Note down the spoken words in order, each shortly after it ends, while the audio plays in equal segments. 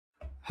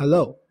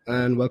Hello,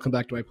 and welcome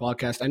back to my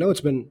podcast. I know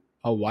it's been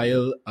a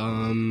while.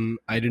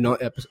 I did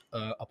not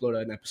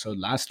upload an episode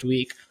last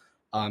week.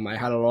 I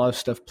had a lot of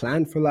stuff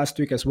planned for last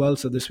week as well,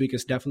 so this week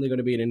is definitely going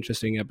to be an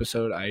interesting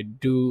episode. I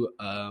do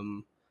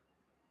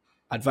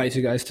advise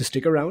you guys to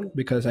stick around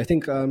because I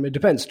think it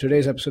depends.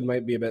 Today's episode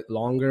might be a bit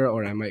longer,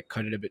 or I might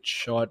cut it a bit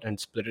short and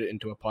split it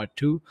into a part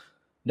two.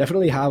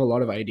 Definitely have a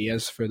lot of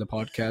ideas for the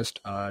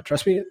podcast.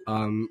 Trust me,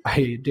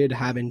 I did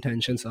have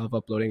intentions of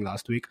uploading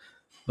last week,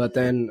 but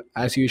then,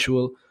 as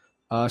usual,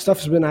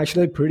 stuff's been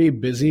actually pretty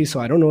busy, so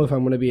I don't know if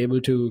I'm going to be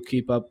able to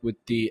keep up with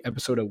the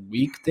episode a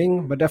week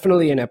thing, but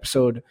definitely an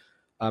episode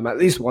at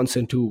least once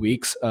in 2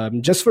 weeks,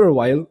 just for a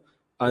while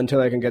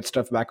until I can get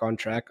stuff back on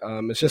track.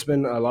 It's just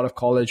been a lot of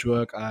college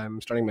work.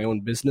 I'm starting my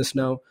own business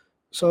now.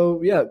 So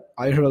yeah,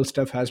 IRL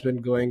stuff has been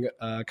going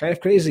kind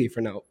of crazy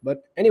for now.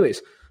 But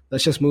anyways,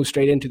 let's just move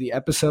straight into the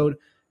episode.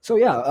 So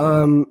yeah,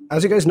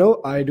 as you guys know,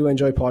 I do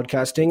enjoy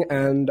podcasting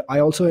and I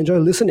also enjoy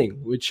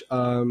listening, which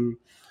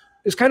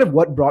is kind of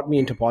what brought me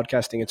into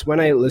podcasting. It's when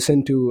I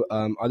listen to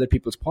other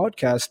people's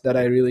podcasts that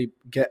I really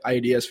get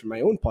ideas for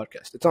my own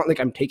podcast. It's not like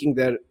I'm taking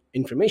their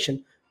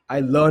information.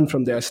 I learn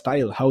from their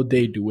style, how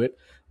they do it,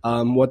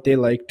 what they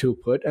like to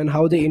put, and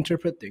how they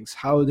interpret things,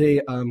 how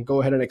they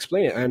go ahead and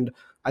explain it. And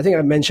I think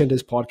I mentioned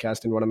his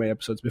podcast in one of my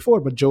episodes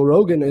before, but Joe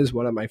Rogan is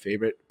one of my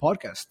favorite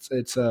podcasts.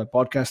 It's a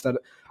podcast that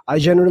I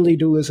generally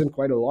do listen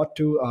quite a lot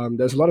to.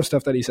 There's a lot of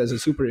stuff that he says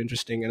is super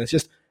interesting, and it's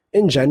just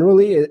in general,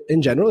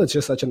 it's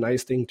just such a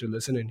nice thing to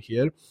listen and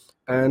hear.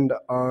 And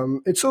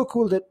it's so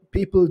cool that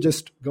people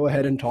just go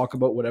ahead and talk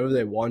about whatever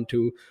they want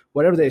to,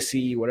 whatever they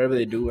see, whatever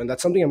they do, and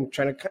that's something I'm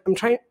trying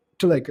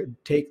to like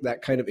take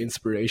that kind of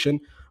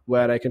inspiration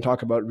where I can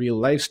talk about real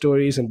life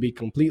stories and be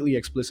completely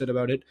explicit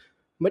about it.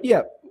 But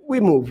yeah,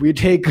 we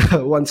take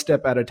one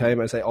step at a time,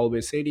 as I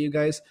always say to you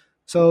guys.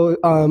 So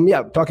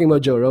yeah, talking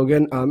about Joe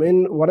Rogan,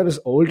 in one of his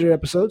older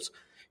episodes,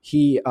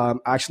 he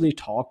actually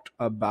talked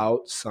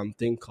about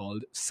something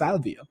called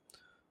salvia.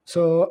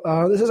 So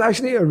this is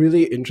actually a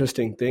really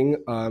interesting thing.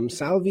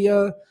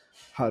 Salvia,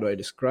 how do I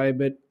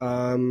describe it?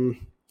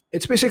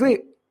 It's basically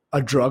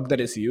a drug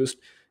that is used.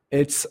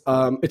 It's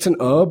an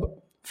herb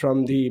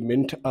from the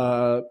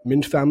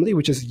mint family,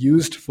 which is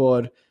used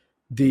for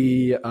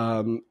the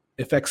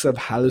effects of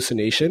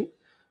hallucination,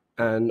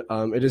 and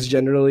it is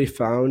generally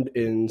found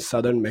in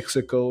southern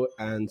Mexico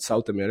and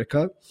South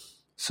America.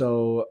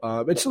 So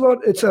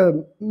it's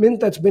a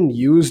mint that's been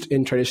used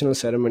in traditional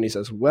ceremonies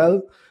as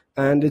well,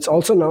 and it's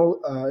also now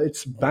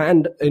it's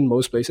banned in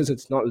most places.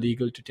 It's not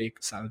legal to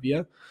take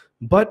salvia,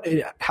 but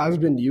it has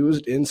been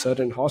used in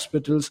certain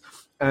hospitals,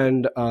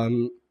 and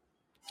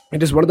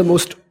it is one of the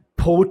most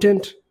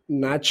potent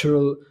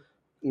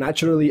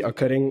naturally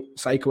occurring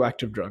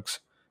psychoactive drugs.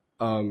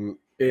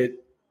 It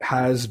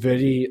has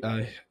very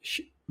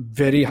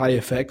high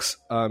effects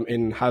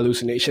in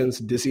hallucinations,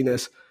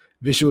 dizziness,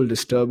 visual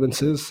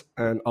disturbances,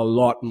 and a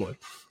lot more.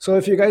 So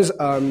if you guys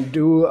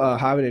do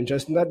have an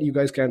interest in that, you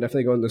guys can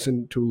definitely go and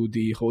listen to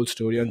the whole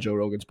story on Joe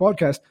Rogan's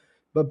podcast.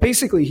 But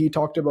basically, he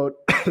talked about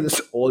this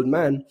old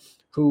man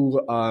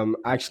who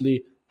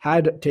actually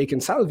had taken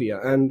salvia,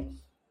 and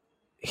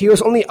he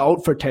was only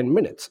out for 10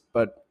 minutes.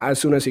 But as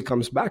soon as he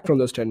comes back from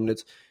those 10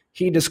 minutes,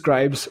 he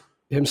describes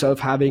himself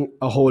having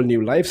a whole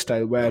new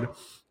lifestyle where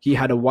he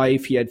had a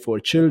wife, he had 4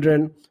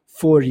 children.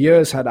 4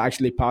 years had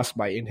actually passed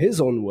by in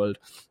his own world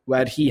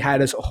where he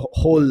had his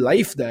whole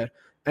life there.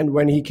 And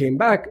when he came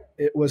back,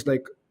 it was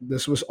like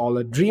this was all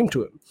a dream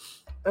to him.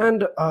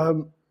 And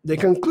they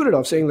concluded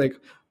off saying like,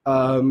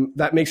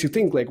 that makes you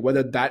think like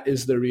whether that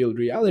is the real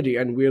reality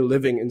and we're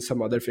living in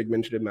some other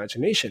figmented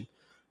imagination.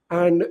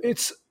 And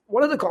it's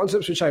one of the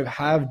concepts which I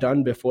have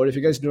done before. If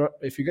you guys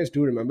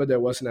do remember, there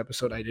was an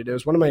episode I did. It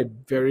was one of my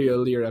very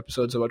earlier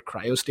episodes about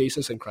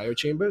cryostasis and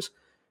cryochambers.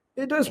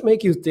 It does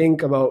make you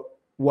think about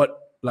what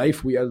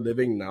life we are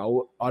living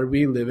now. Are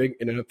we living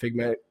in a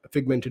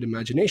figmented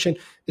imagination?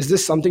 Is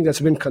this something that's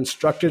been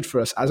constructed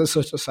for us as a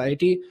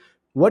society?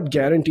 What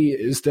guarantee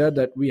is there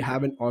that we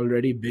haven't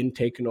already been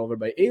taken over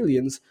by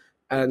aliens?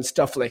 And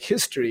stuff like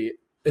history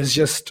is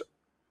just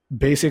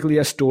basically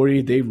a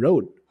story they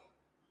wrote.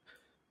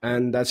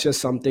 And that's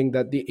just something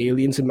that the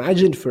aliens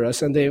imagined for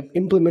us and they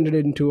implemented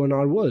it into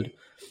our world.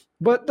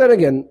 But then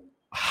again,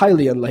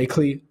 highly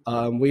unlikely.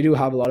 We do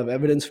have a lot of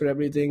evidence for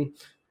everything,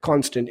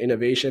 constant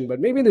innovation, but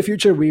maybe in the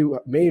future we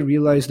may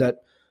realize that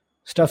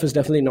stuff is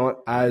definitely not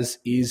as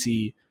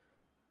easy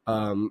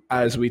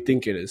as we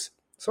think it is.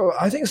 So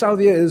I think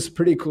salvia is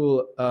pretty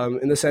cool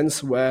in the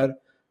sense where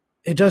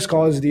it does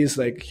cause these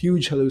like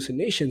huge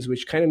hallucinations,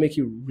 which kind of make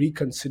you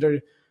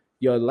reconsider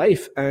your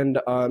life. And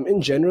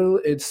in general,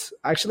 it's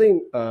actually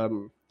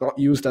not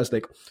used as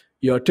like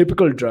your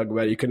typical drug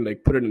where you can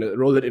like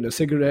roll it in a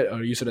cigarette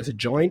or use it as a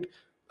joint.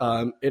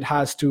 It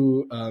has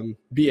to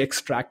be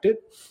extracted.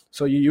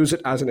 So you use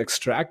it as an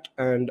extract,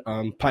 and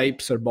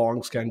pipes or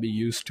bongs can be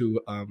used to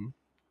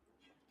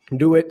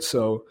do it.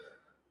 So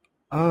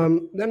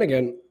then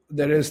again,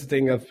 there is the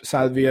thing of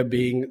salvia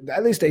being,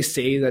 at least they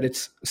say that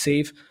it's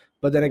safe,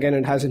 but then again,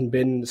 it hasn't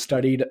been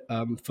studied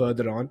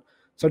further on.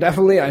 So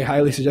definitely, I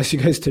highly suggest you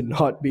guys to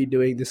not be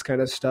doing this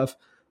kind of stuff.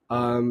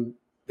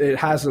 It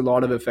has a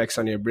lot of effects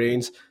on your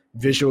brains,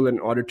 visual and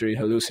auditory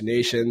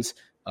hallucinations.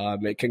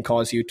 It can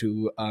cause you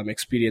to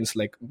experience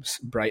like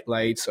bright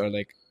lights or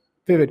like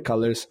vivid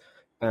colors,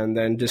 and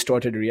then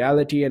distorted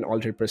reality and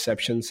altered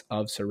perceptions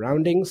of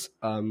surroundings.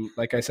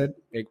 Like I said,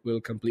 it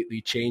will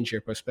completely change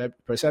your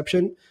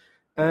perception.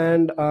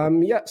 And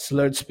yeah,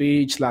 slurred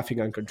speech,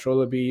 laughing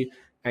uncontrollably,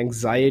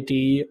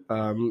 anxiety.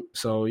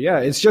 So yeah,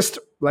 it's just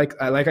like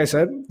I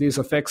said, these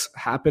effects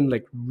happen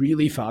like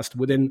really fast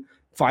within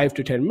 5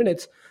 to 10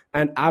 minutes,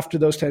 and after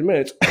those 10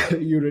 minutes,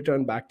 you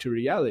return back to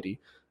reality.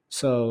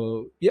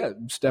 So yeah,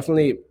 it's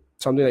definitely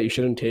something that you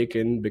shouldn't take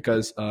in,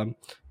 because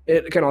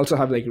it can also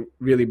have like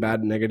really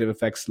bad negative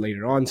effects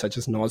later on, such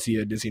as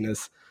nausea,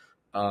 dizziness,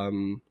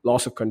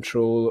 loss of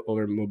control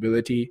over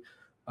mobility,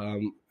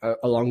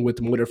 along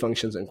with motor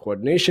functions and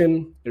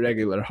coordination,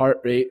 irregular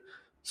heart rate.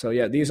 So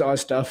yeah, these are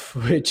stuff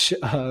which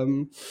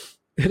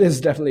it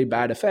is definitely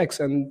bad effects.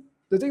 And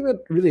the thing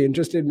that really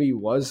interested me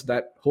was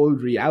that whole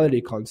reality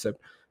concept.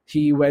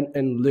 He went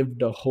and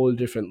lived a whole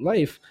different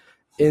life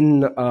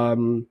in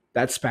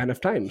that span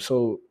of time.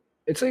 So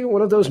it's like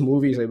one of those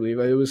movies, I believe.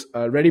 It was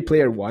Ready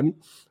Player One,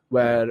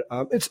 where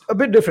it's a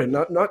bit different,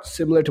 not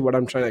similar to what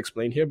I'm trying to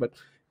explain here, but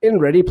in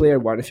Ready Player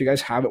One, if you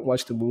guys haven't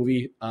watched the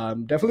movie,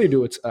 definitely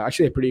do. It's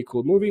actually a pretty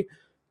cool movie.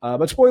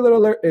 But spoiler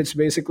alert, it's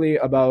basically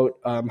about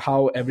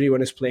how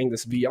everyone is playing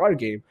this VR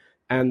game,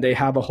 and they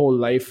have a whole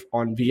life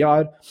on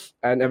VR,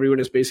 and everyone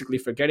is basically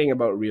forgetting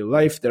about real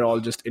life. They're all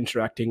just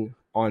interacting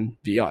on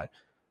VR.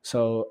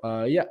 So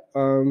yeah,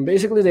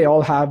 basically they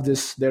all have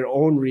this their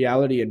own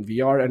reality in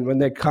VR, and when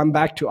they come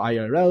back to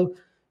IRL,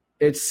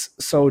 it's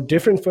so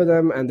different for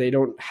them, and they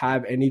don't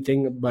have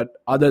anything but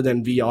other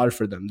than VR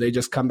for them. They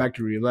just come back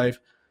to real life,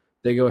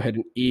 they go ahead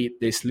and eat,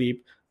 they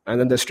sleep, and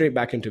then they're straight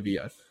back into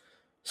VR.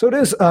 So it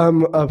is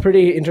a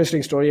pretty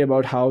interesting story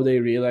about how they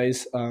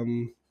realize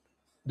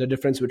the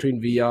difference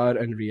between VR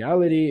and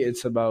reality.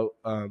 It's about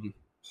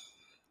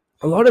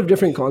a lot of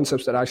different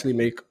concepts that actually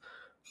make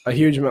a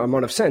huge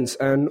amount of sense.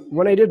 And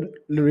when I did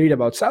read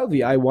about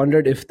salvia, I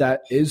wondered if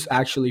that is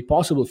actually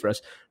possible for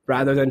us,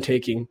 rather than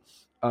taking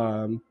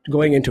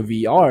going into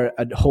VR,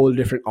 a whole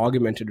different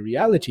augmented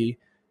reality.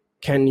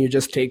 Can you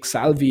just take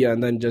salvia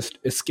and then just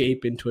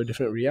escape into a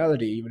different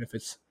reality, even if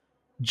it's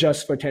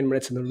just for 10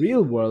 minutes in the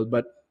real world,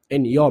 but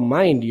in your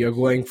mind you're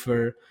going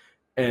for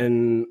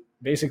and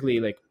basically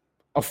like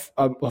for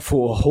a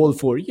whole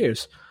 4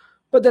 years.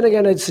 But then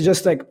again, it's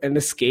just like an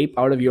escape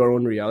out of your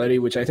own reality,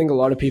 which I think a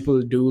lot of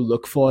people do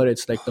look for.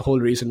 It's like the whole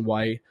reason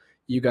why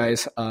you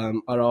guys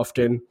are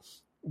often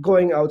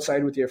going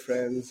outside with your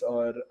friends,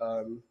 or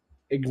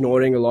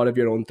ignoring a lot of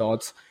your own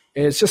thoughts.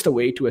 It's just a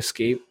way to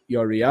escape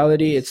your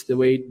reality. It's the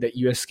way that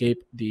you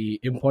escape the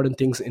important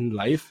things in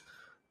life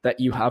that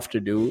you have to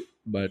do.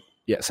 But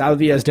yeah,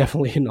 salvia is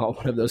definitely not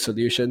one of those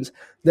solutions.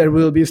 There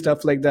will be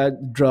stuff like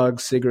that,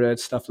 drugs,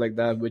 cigarettes, stuff like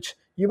that, which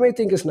you may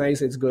think is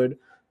nice, it's good,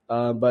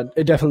 but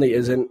it definitely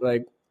isn't.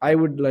 Like I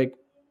would like,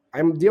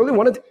 I'm the only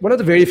one of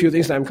the very few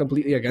things that I'm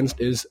completely against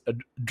is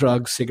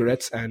drugs,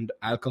 cigarettes, and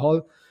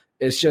alcohol.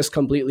 It's just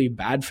completely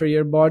bad for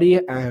your body,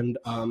 and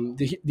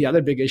the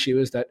other big issue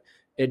is that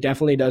it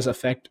definitely does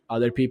affect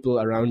other people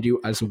around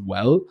you as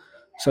well.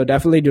 So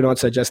definitely do not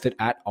suggest it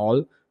at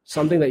all.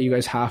 Something that you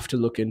guys have to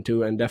look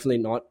into, and definitely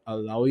not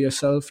allow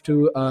yourself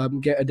to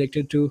get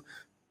addicted to.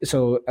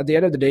 So at the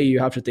end of the day, you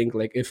have to think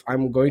like, if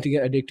I'm going to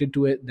get addicted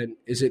to it, then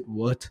is it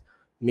worth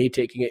me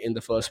taking it in the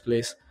first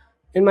place?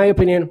 In my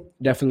opinion,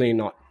 definitely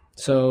not.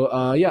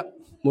 So yeah,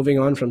 moving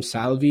on from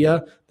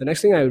salvia, the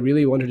next thing I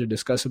really wanted to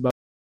discuss about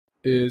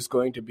is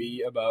going to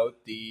be about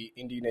the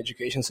Indian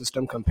education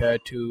system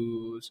compared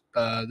to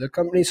the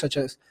companies such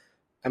as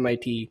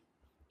MIT,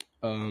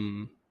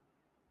 um,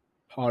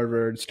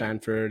 Harvard,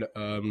 Stanford,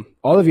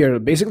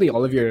 basically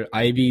all of your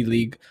Ivy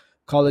League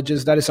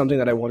colleges. That is something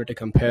that I wanted to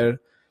compare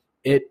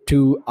it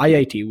to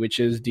IIT, which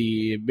is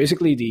the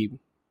basically the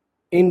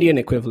Indian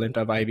equivalent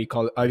of Ivy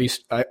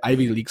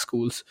League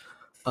schools.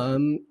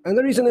 And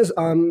the reason is,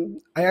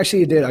 I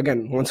actually did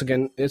once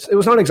again. It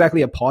was not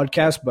exactly a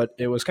podcast, but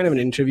it was kind of an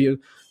interview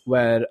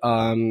where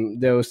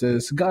there was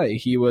this guy.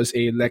 He was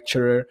a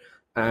lecturer,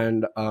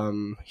 and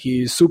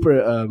he's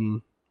super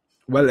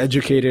well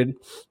educated.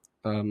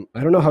 I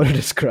don't know how to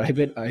describe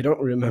it. I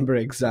don't remember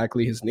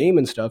exactly his name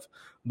and stuff,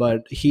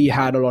 but he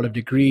had a lot of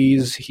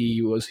degrees. He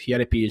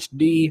had a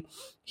PhD.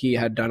 He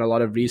had done a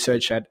lot of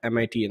research at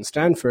MIT and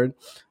Stanford,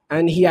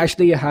 and he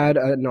actually had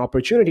an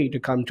opportunity to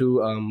come to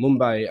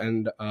Mumbai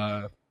and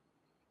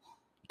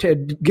to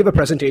give a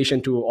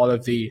presentation to all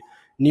of the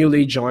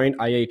newly joined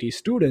IIT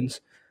students.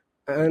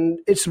 And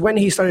it's when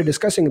he started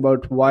discussing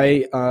about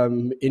why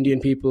Indian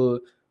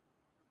people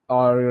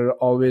are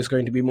always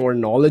going to be more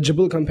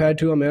knowledgeable compared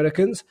to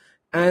Americans.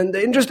 And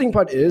the interesting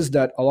part is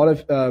that a lot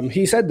of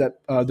he said that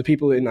the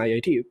people in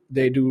IIT,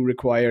 they do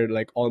require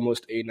like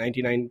almost a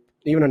 99,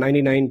 even a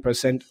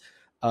 99%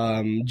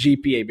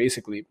 GPA.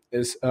 Basically,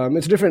 is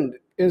it's different.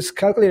 Is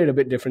calculated a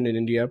bit different in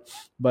India,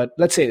 but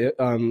let's say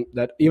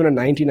that even a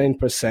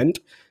 99%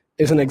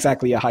 isn't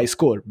exactly a high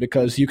score,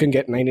 because you can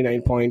get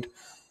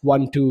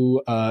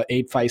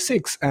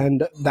 99.12856,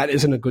 and that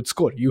isn't a good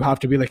score. You have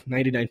to be like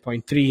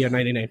 99.3 or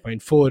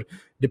 99.4,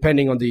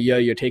 depending on the year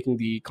you're taking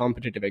the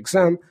competitive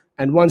exam.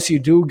 And once you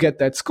do get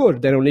that score,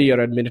 then only you're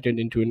admitted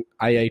into an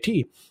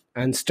IIT.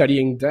 And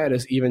studying that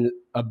is even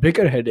a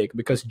bigger headache,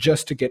 because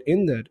just to get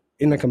in there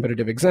in a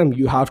competitive exam,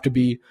 you have to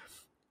be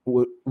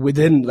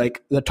within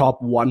like the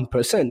top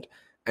 1%.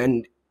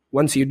 And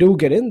once you do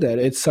get in there,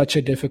 it's such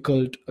a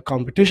difficult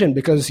competition,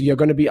 because you're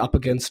going to be up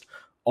against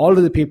all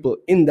of the people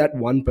in that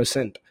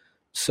 1%.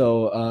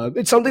 So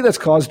it's something that's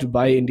caused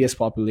by India's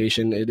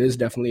population. It is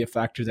definitely a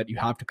factor that you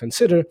have to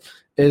consider,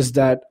 is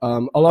that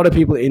a lot of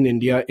people in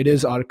India, it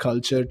is our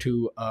culture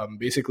to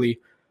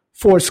basically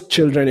force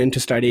children into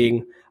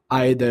studying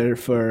either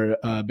for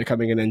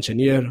becoming an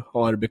engineer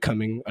or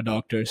becoming a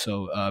doctor.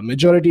 So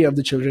majority of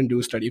the children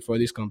do study for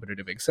these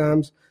competitive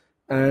exams.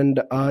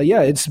 And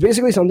yeah, it's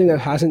basically something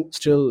that hasn't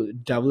still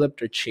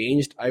developed or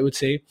changed, I would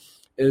say,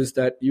 is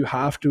that you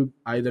have to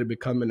either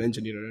become an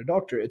engineer or a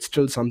doctor. It's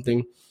still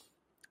something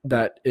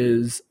that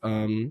is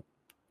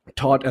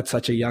taught at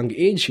such a young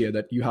age here,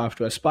 that you have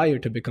to aspire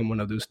to become one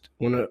of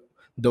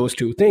those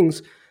two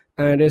things.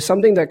 And it's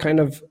something that kind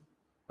of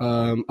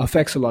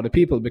affects a lot of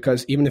people,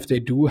 because even if they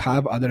do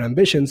have other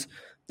ambitions,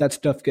 that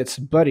stuff gets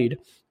buried.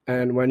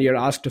 And when you're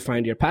asked to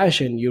find your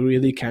passion, you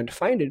really can't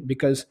find it,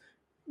 because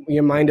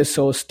your mind is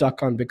so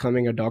stuck on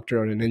becoming a doctor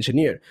or an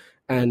engineer.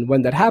 And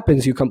when that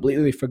happens, you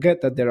completely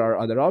forget that there are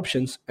other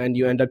options, and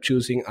you end up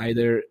choosing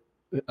either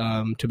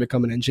to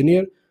become an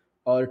engineer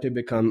or to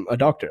become a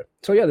doctor.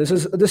 So yeah,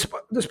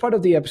 this part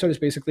of the episode is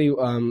basically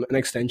an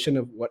extension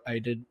of what I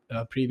did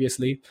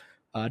previously,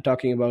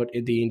 talking about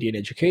the Indian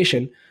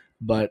education.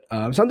 But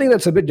something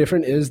that's a bit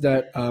different is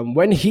that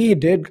when he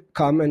did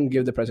come and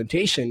give the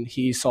presentation,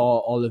 he saw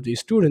all of these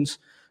students.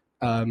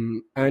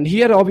 And he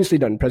had obviously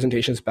done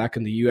presentations back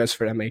in the US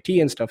for MIT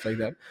and stuff like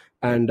that.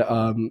 And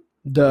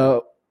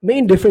the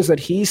main difference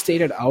that he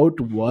stated out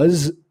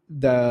was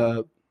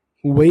the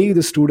way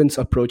the students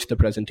approached the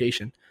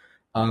presentation.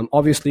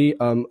 Obviously,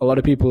 a lot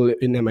of people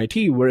in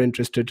MIT were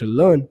interested to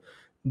learn,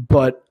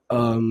 but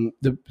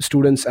the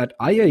students at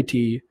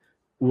IIT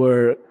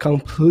were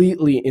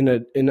completely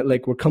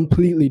were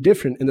completely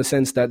different, in the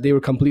sense that they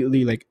were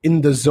completely like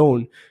in the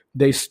zone.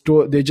 They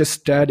just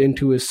stared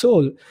into his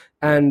soul,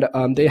 and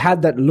they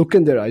had that look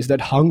in their eyes,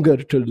 that hunger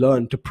to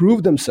learn, to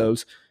prove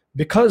themselves,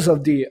 because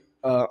of the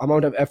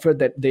amount of effort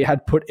that they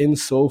had put in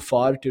so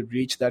far to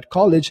reach that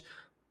college.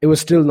 It was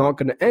still not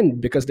going to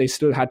end, because they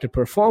still had to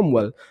perform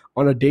well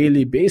on a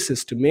daily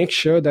basis to make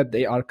sure that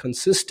they are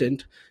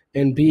consistent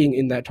in being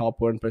in that top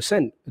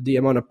 1%. The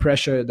amount of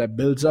pressure that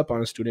builds up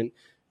on a student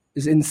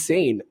is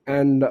insane.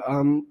 And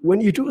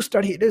when you do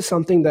study, it is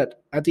something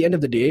that at the end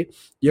of the day,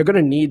 you're going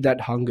to need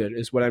that hunger,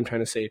 is what I'm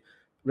trying to say,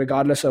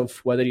 regardless of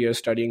whether you're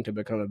studying to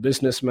become a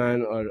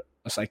businessman or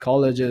a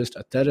psychologist,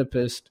 a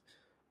therapist,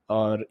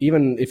 or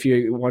even if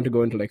you want to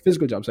go into like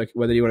physical jobs, like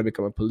whether you want to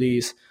become a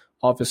police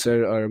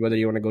officer or whether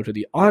you want to go to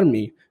the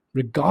army.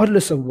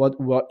 Regardless of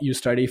what you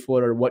study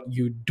for or what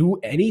you do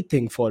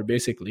anything for,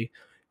 basically,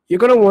 you're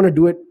going to want to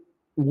do it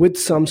with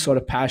some sort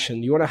of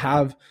passion. You want to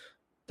have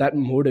that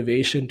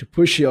motivation to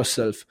push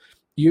yourself.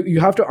 You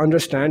have to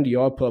understand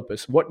your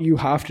purpose, what you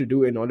have to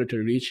do in order to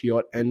reach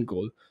your end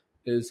goal,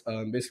 is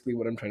basically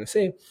what I'm trying to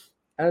say.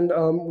 And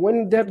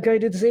when that guy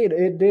did say it,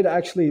 it did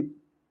actually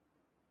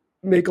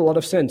make a lot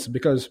of sense,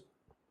 because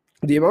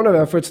the amount of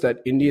efforts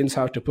that Indians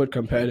have to put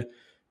compared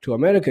to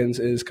Americans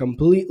is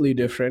completely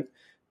different.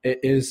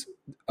 It is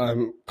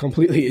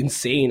completely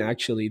insane,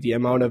 actually, the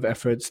amount of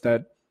efforts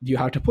that you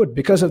have to put,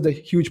 because of the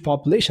huge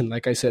population.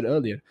 Like I said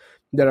earlier,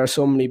 there are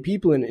so many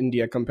people in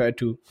India compared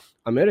to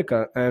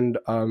America. And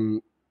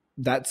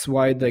that's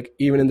why, like,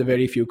 even in the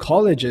very few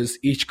colleges,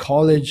 each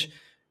college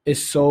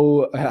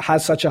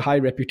has such a high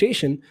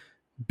reputation,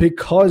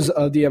 because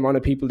of the amount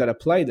of people that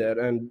apply there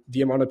and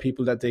the amount of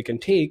people that they can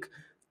take.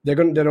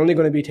 They're only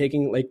going to be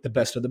taking like the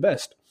best of the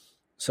best.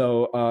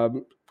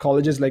 So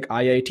colleges like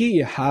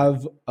IIT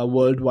have a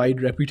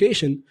worldwide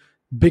reputation,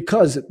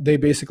 because they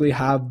basically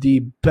have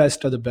the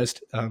best of the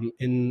best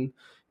in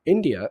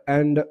India.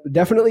 And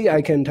definitely,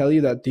 I can tell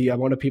you that the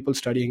amount of people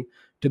studying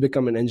to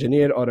become an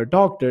engineer or a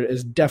doctor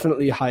is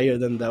definitely higher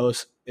than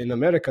those in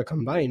America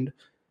combined.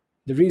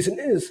 The reason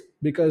is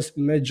because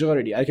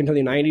majority, I can tell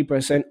you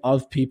 90%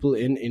 of people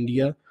in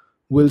India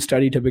will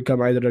study to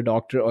become either a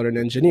doctor or an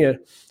engineer.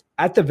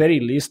 At the very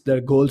least,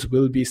 their goals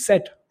will be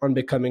set on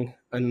becoming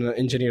an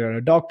engineer or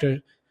a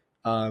doctor.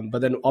 But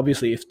then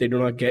obviously, if they do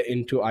not get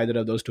into either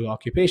of those two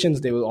occupations,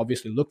 they will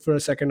obviously look for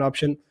a second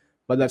option.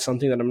 But that's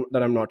something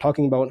that I'm not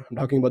talking about. I'm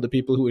talking about the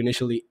people who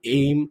initially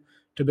aim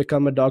to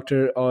become a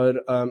doctor or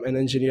an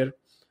engineer.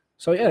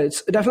 So yeah,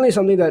 it's definitely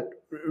something that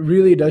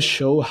really does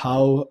show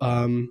how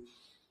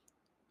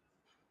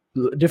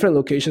different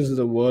locations of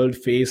the world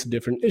face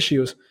different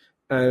issues,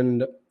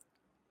 and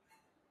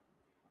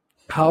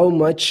how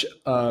much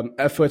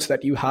efforts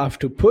that you have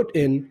to put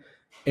in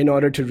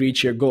order to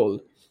reach your goal.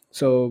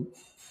 So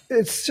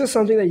it's just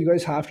something that you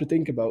guys have to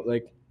think about.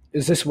 Like,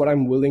 is this what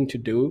I'm willing to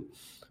do?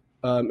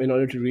 in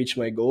order to reach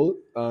my goal,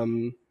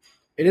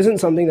 it isn't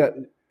something that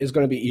is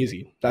going to be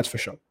easy. That's for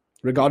sure.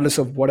 Regardless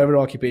of whatever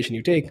occupation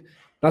you take,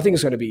 nothing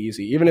is going to be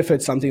easy. Even if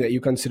it's something that you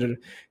consider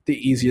the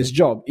easiest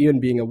job, even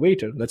being a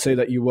waiter. Let's say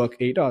that you work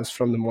 8 hours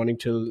from the morning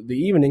till the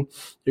evening.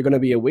 You're going to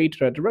be a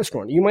waiter at a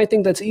restaurant. You might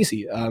think that's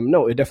easy.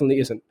 No, it definitely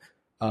isn't.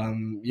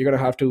 You're going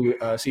to have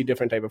to see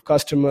different type of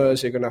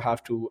customers. You're going to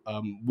have to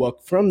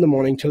work from the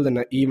morning till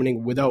the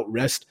evening without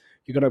rest.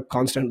 You're going to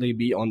constantly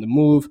be on the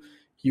move.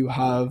 You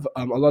have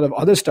a lot of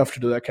other stuff to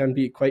do that can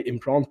be quite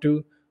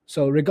impromptu.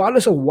 So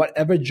regardless of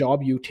whatever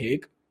job you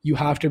take, you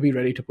have to be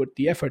ready to put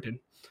the effort in.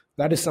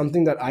 That is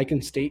something that I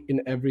can state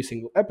in every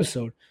single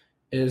episode,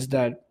 is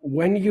that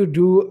when you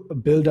do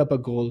build up a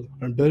goal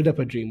or build up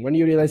a dream, when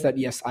you realize that,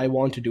 yes, I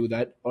want to do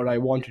that or I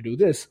want to do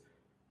this,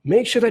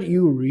 make sure that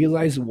you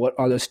realize what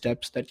are the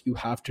steps that you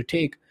have to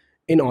take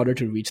in order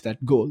to reach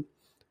that goal.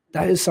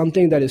 That is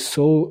something that is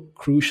so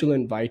crucial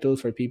and vital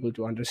for people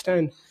to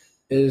understand,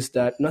 is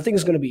that nothing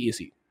is going to be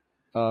easy.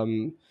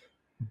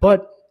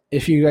 But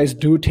if you guys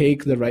do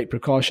take the right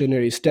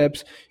precautionary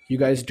steps, you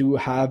guys do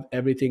have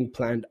everything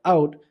planned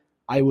out,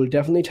 I will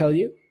definitely tell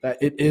you that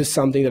it is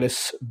something that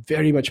is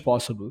very much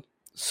possible.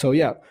 So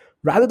yeah,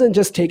 rather than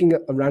just taking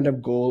a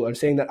random goal or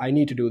saying that I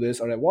need to do this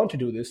or I want to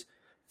do this,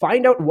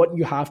 find out what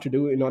you have to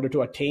do in order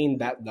to attain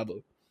that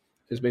level,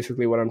 is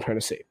basically what I'm trying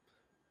to say.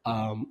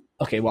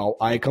 Okay, well,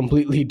 I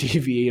completely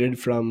deviated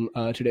from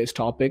today's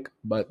topic,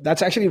 but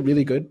that's actually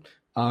really good.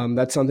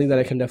 That's something that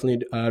I can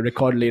definitely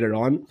record later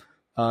on.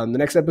 The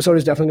next episode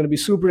is definitely going to be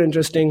super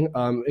interesting.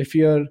 If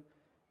you're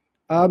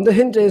The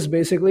hint is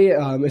basically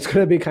it's going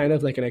to be kind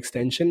of like an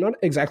extension, not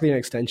exactly an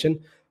extension,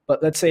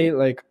 but let's say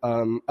like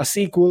a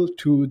sequel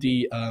to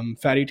the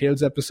Fairy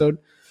Tales episode.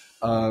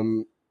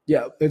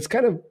 Yeah, it's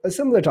kind of a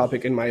similar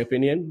topic in my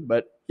opinion,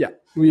 but yeah,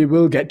 we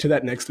will get to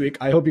that next week.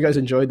 I hope you guys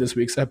enjoyed this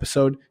week's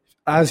episode.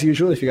 As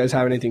usual, if you guys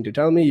have anything to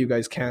tell me, you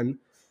guys can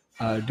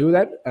do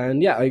that.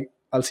 And yeah,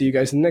 I'll see you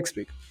guys next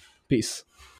week. Peace.